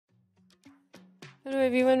Hello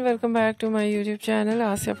everyone, welcome back to my YouTube channel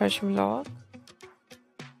Asya Fashion Vlog.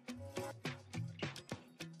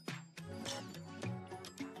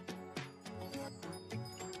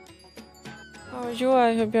 How are you?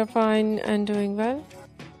 I hope you're fine and doing well.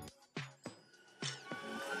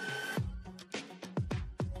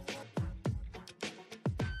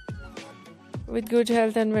 With good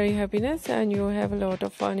health and very happiness, and you have a lot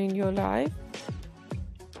of fun in your life.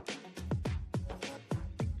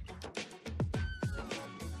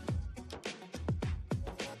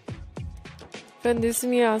 Friends, this is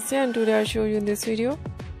me Asya, and today I show you in this video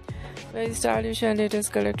very stylish and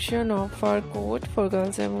latest collection of fur coat for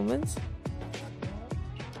girls and women.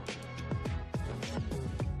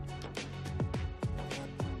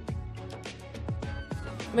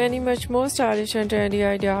 Many much more stylish and trendy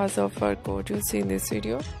ideas of fur coat you'll see in this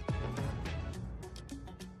video.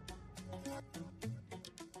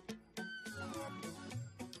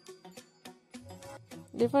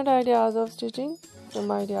 Different ideas of stitching, some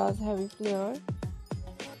ideas heavy flare,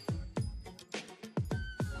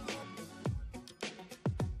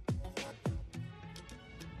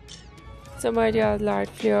 some ideas light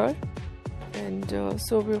flare, and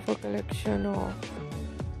so beautiful collection of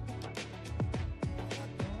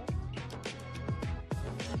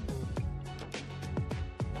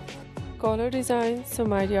collar designs,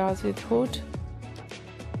 some ideas with hood,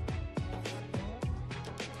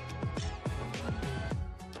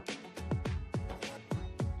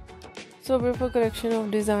 so beautiful collection of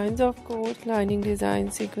designs of coat, lining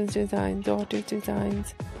designs, sequence designs, dotted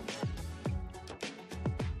designs,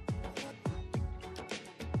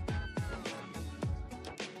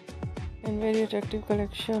 and very attractive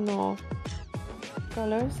collection of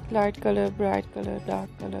colors, light color, bright color, dark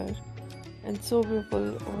color, and so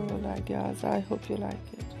beautiful overall ideas. I hope you like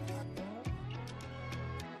it.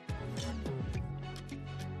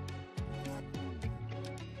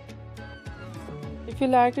 If you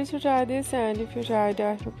like it, you try this, and if you tried it,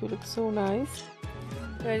 I hope you look so nice,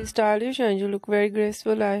 very stylish, and you look very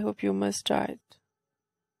graceful. I hope you must try it.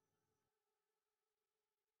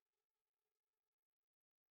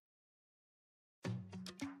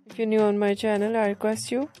 If you're new on my channel, I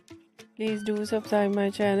request you, please do subscribe my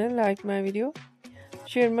channel, like my video,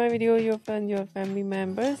 share my video with your friends, your family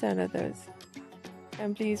members and others.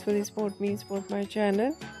 And please fully support me, support my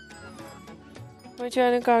channel. My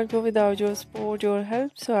channel can't go without your support, your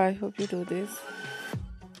help, so I hope you do this.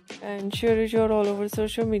 And share it your all over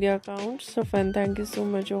social media accounts. So friends, thank you so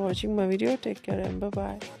much for watching my video. Take care and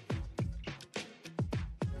bye-bye.